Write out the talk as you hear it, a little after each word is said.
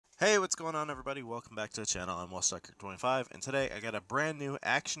What's going on, everybody? Welcome back to the channel. I'm WellStucker25, and today I got a brand new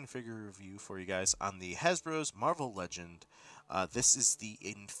action figure review for you guys on the Hasbro's Marvel Legend. This is the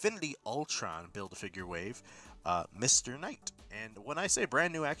Infinity Ultron Build-A-Figure wave, Mr. Knight. And when I say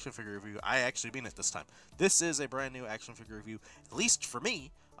brand new action figure review, I actually mean it this time. This is a brand new action figure review, at least for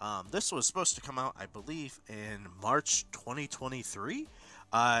me. This was supposed to come out, I believe, in March 2023,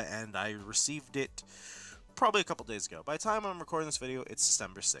 and I received it probably a couple days ago. By the time I'm recording this video, it's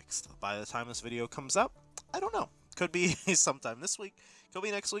December 6th. By the time this video comes up, I don't know. Could be sometime this week, could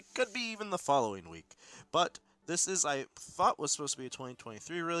be next week, could be even the following week. But this is, I thought, was supposed to be a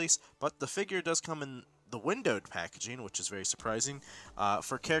 2023 release, but the figure does come in the windowed packaging, which is very surprising.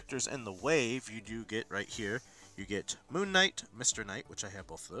 For characters in the wave, you do get right here, you get Moon Knight, Mr. Knight, which I have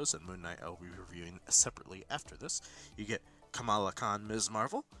both of those, and Moon Knight I'll be reviewing separately after this. You get Kamala Khan, Ms.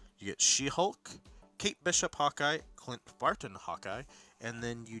 Marvel, you get She-Hulk, Kate Bishop Hawkeye, Clint Barton Hawkeye, and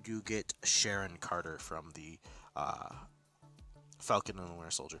then you do get Sharon Carter from the Falcon and the Winter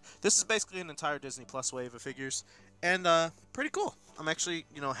Soldier. This is basically an entire Disney Plus wave of figures, and pretty cool. I'm actually,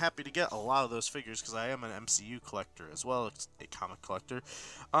 happy to get a lot of those figures because I am an MCU collector as well as a comic collector.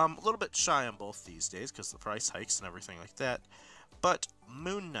 A little bit shy on both these days because the price hikes and everything like that. But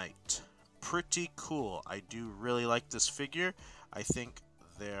Moon Knight, pretty cool. I do really like this figure. I think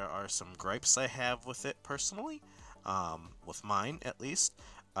there are some gripes I have with it personally, with mine at least.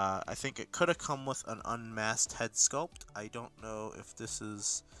 I think it could have come with an unmasked head sculpt. I don't know if this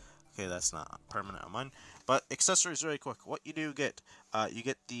is... Okay, that's not permanent on mine. But accessories really quick. What you do get, you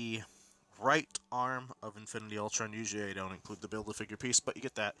get the right arm of Infinity Ultron. Usually I don't include the Build-A-Figure piece, but you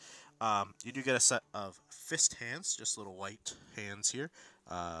get that. You do get a set of fist hands, just little white hands here.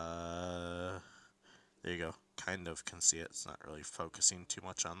 There you go. Kind of can see it. It's not really focusing too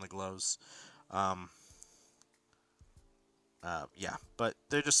much on the gloves. Yeah, but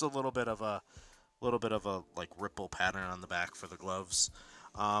they're just a little bit of a like ripple pattern on the back for the gloves.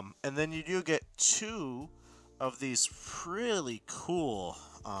 And then you do get two of these really cool.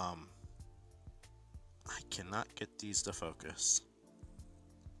 I cannot get these to focus.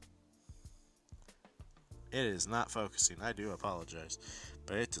 It is not focusing. I do apologize,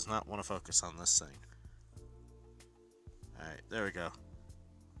 but it does not want to focus on this thing. Alright, there we go.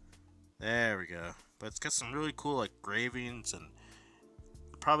 There we go. But it's got some really cool, like, gravings and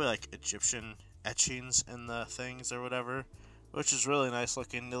probably, like, Egyptian etchings in the things or whatever, which is really nice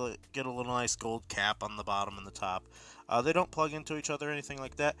looking. You'll get a little nice gold cap on the bottom and the top. They don't plug into each other or anything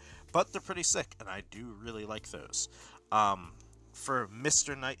like that, but they're pretty sick, and I do really like those. For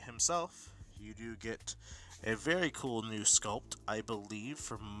Mr. Knight himself, you do get a very cool new sculpt, I believe,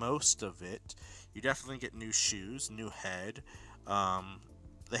 for most of it. You definitely get new shoes, new head.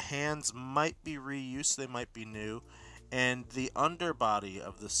 The hands might be reused, they might be new. And the underbody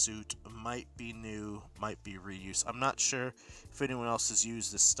of the suit might be new, might be reused. I'm not sure if anyone else has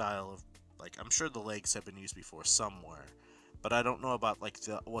used this style of, like, I'm sure the legs have been used before somewhere. But I don't know about, like,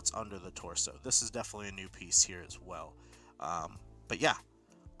 what's under the torso. This is definitely a new piece here as well. But yeah.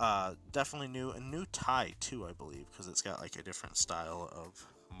 Definitely new. A new tie, too, I believe, because it's got, like, a different style of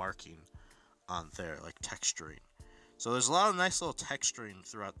marking on there, like texturing. So there's a lot of nice little texturing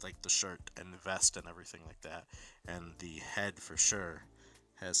throughout, like, the shirt and the vest and everything like that. And the head, for sure,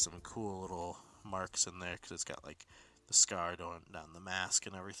 has some cool little marks in there, because it's got, like, the scar going down the mask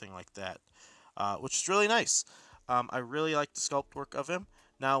and everything like that, which is really nice. I really like the sculpt work of him.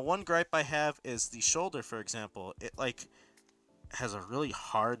 Now, one gripe I have is the shoulder, for example. It, like, has a really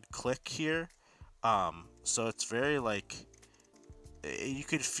hard click here, so it's very, like, you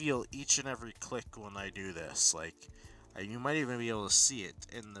could feel each and every click when I do this. Like, you might even be able to see it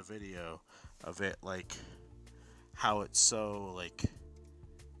in the video of it, like, how it's so, like,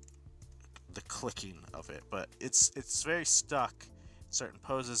 the clicking of it. But it's very stuck in certain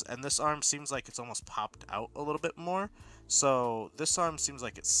poses, and this arm seems like it's almost popped out a little bit more. So this arm seems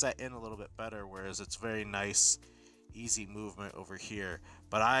like it's set in a little bit better, whereas it's very nice, easy movement over here.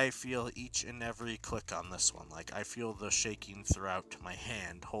 But I feel each and every click on this one. Like, I feel the shaking throughout my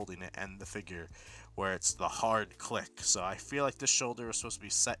hand holding it and the figure, where it's the hard click. So I feel like this shoulder is supposed to be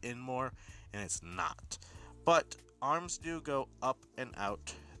set in more, and it's not. But arms do go up and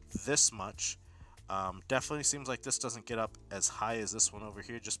out this much. Definitely seems like this doesn't get up as high as this one over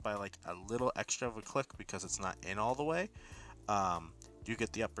here, just by like a little extra of a click because it's not in all the way. You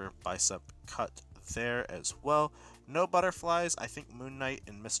get the upper bicep cut there as well. No butterflies. I think Moon Knight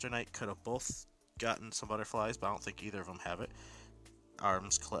and Mr. Knight could have both gotten some butterflies, but I don't think either of them have it.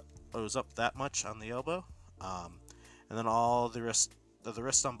 Arms close up that much on the elbow, and then all the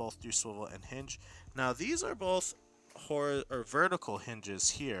wrists on both do swivel and hinge. Now these are both vertical hinges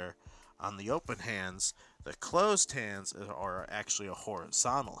here. On the open hands, the closed hands are actually a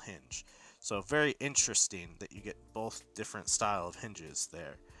horizontal hinge. So very interesting that you get both different style of hinges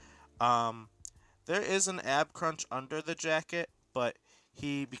there. There is an ab crunch under the jacket, but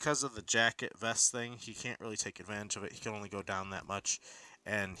because of the jacket vest thing, he can't really take advantage of it. He can only go down that much,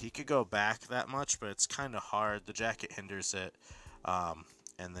 and he could go back that much, but it's kind of hard. The jacket hinders it,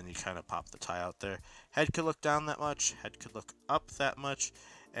 and then you kind of pop the tie out there. Head could look down that much, head could look up that much,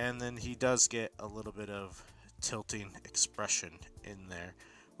 and then he does get a little bit of tilting expression in there,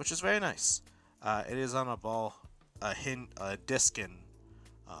 which is very nice. It is on a ball, a diskin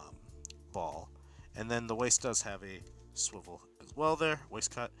ball, and then the waist does have a swivel as well there,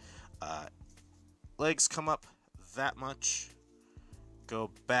 waist cut. Legs come up that much, go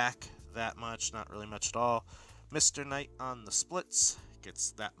back that much, not really much at all. Mr. Knight on the splits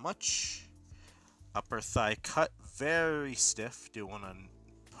gets that much. Upper thigh cut, very stiff, do want to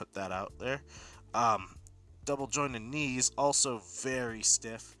put that out there. Double jointed knees, also very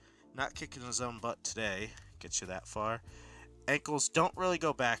stiff, not kicking his own butt today, gets you that far. Ankles don't really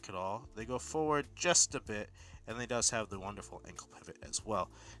go back at all, they go forward just a bit, and they does have the wonderful ankle pivot as well.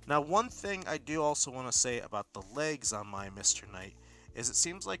 Now, one thing I do also want to say about the legs on my Mr. Knight is it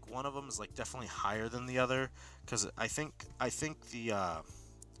seems like one of them is like definitely higher than the other, because I think the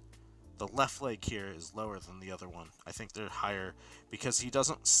left leg here is lower than the other one. I think they're higher because he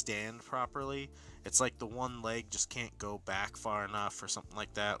doesn't stand properly. It's like the one leg just can't go back far enough or something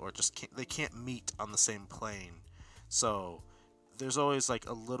like that, or they can't meet on the same plane. So there's always like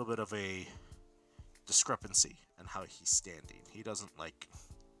a little bit of a discrepancy in how he's standing. He doesn't like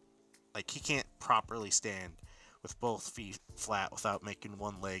he can't properly stand with both feet flat without making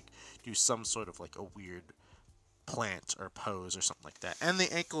one leg do some sort of like a weird plant or pose or something like that. And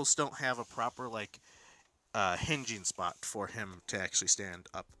the ankles don't have a proper like hinging spot for him to actually stand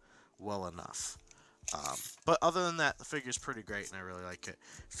up well enough. But other than that, the figure's pretty great and I really like it.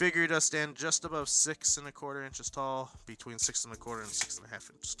 Figure does stand just above 6 1/4 inches tall, between 6 1/4 and 6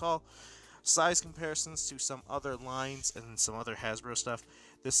 1/2 inches tall. Size comparisons to some other lines and some other Hasbro stuff.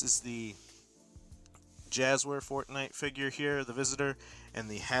 This is the Jazzware Fortnite figure here, the Visitor, and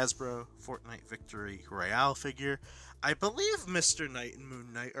the Hasbro Fortnite Victory Royale figure. I believe Mr. Knight and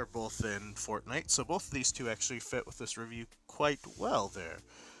Moon Knight are both in Fortnite, so both of these two actually fit with this review quite well there.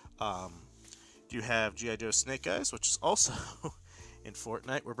 You have G.I. Joe Snake Eyes, which is also in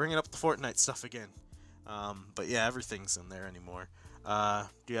Fortnite. We're bringing up the Fortnite stuff again. But yeah, everything's in there anymore.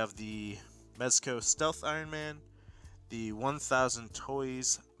 You have the Mezco Stealth Iron Man, the 1000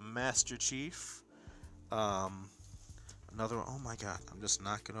 Toys Master Chief, another one. Oh my god, I'm just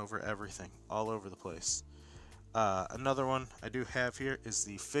knocking over everything, all over the place. Another one I do have here is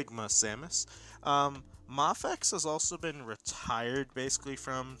the Figma Samus. Mafex has also been retired basically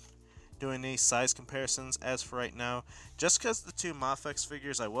from doing these size comparisons as for right now, just because the two Mafex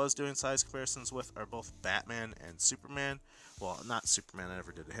figures I was doing size comparisons with are both Batman and Superman. Well, not Superman, I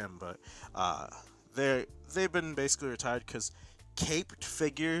never did him, but they've been basically retired because caped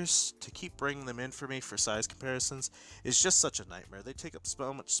figures, to keep bringing them in for me for size comparisons, is just such a nightmare. They take up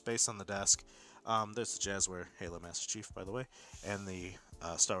so much space on the desk. There's the Jazzware Halo Master Chief, by the way, and the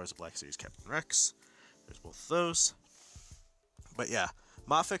Star Wars Black Series Captain Rex. There's both of those. But yeah,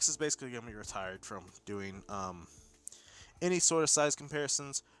 Mafex is basically going to be retired from doing any sort of size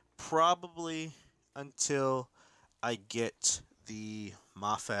comparisons, probably until I get the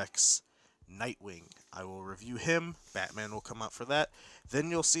Mafex Nightwing. I will review him. Batman will come out for that. Then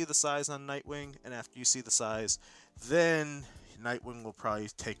you'll see the size on Nightwing, and after you see the size, then Nightwing will probably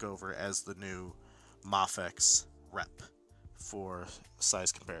take over as the new Mafex rep for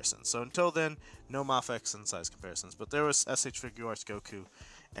size comparisons. So until then, no Mafex and size comparisons. But there was SH Figuarts Goku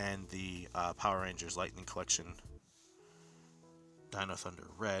and the Power Rangers Lightning Collection Dino Thunder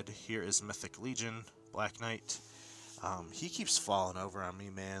Red. Here is Mythic Legion Black Knight. He keeps falling over on me,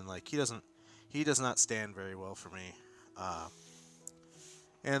 man. Like he does not stand very well for me.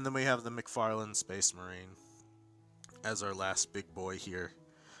 And then we have the McFarlane Space Marine as our last big boy here.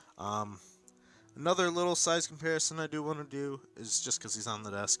 Another little size comparison I do want to do is just because he's on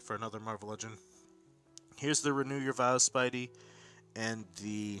the desk for another Marvel Legend. Here's the Renew Your Vows Spidey and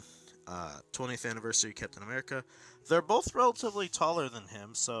the 20th Anniversary Captain America. They're both relatively taller than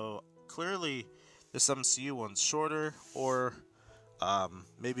him, so clearly this MCU one's shorter, or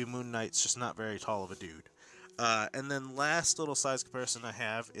maybe Moon Knight's just not very tall of a dude. And then last little size comparison I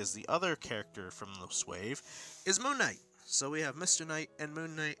have is the other character from this wave is Moon Knight. So we have Mr. Knight and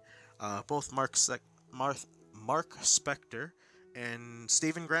Moon Knight, both Mark Spector and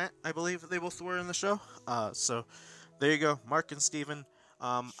Stephen Grant, I believe they both were in the show. So there you go, Mark and Stephen.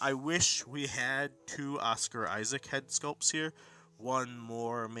 I wish we had 2 Oscar Isaac head sculpts here. One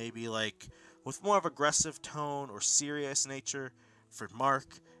more, maybe like with more of aggressive tone or serious nature for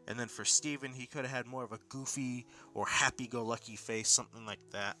Mark, and then for Steven, he could have had more of a goofy or happy-go-lucky face, something like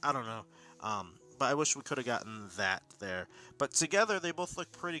that. I don't know. But I wish we could have gotten that there. But together, they both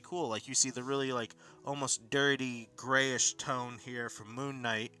look pretty cool. Like, you see the really, like, almost dirty, grayish tone here for Moon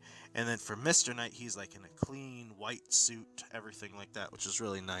Knight. And then for Mr. Knight, he's, like, in a clean white suit, everything like that, which is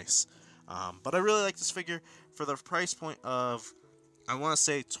really nice. But I really like this figure for the price point of, I want to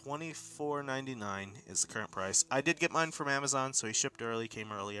say $24.99 is the current price. I did get mine from Amazon, so he shipped early,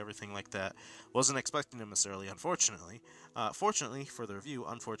 came early, everything like that. Wasn't expecting him this early, unfortunately. Fortunately for the review,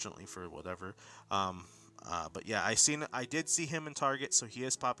 unfortunately for whatever. But yeah, I did see him in Target, so he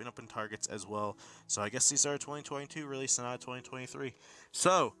is popping up in Targets as well. So I guess these are 2022, releasing out of 2023.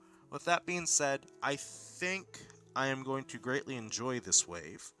 So with that being said, I think I am going to greatly enjoy this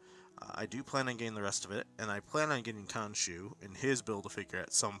wave. I do plan on getting the rest of it, and I plan on getting Khonshu and his Build-A-Figure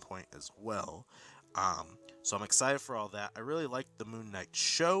at some point as well. So I'm excited for all that. I really like the Moon Knight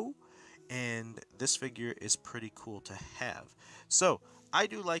show, and this figure is pretty cool to have. So, I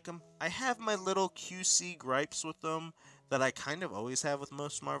do like them. I have my little QC gripes with them that I kind of always have with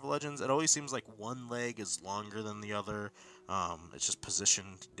most Marvel Legends. It always seems like one leg is longer than the other. It's just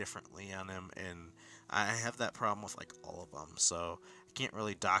positioned differently on him, and I have that problem with like all of them. So I can't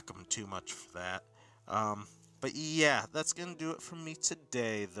really dock them too much for that. But yeah, that's going to do it from me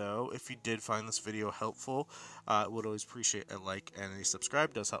today, though. If you did find this video helpful, I would always appreciate a like and a subscribe.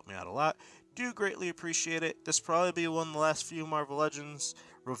 It does help me out a lot. Do greatly appreciate it. This probably be one of the last few Marvel Legends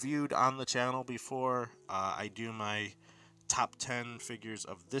reviewed on the channel before I do my top 10 figures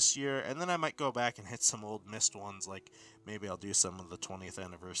of this year, and then I might go back and hit some old missed ones, like maybe I'll do some of the 20th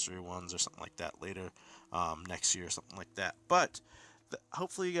anniversary ones or something like that later, next year, something like that. But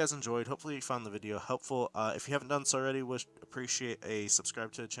hopefully you guys enjoyed. Hopefully you found the video helpful. If you haven't done so already, would appreciate a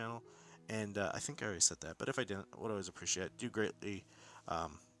subscribe to the channel. And I think I already said that, but if I didn't, would always appreciate it. Do greatly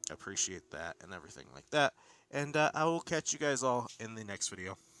appreciate that and everything like that. And I will catch you guys all in the next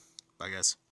video. Bye, guys.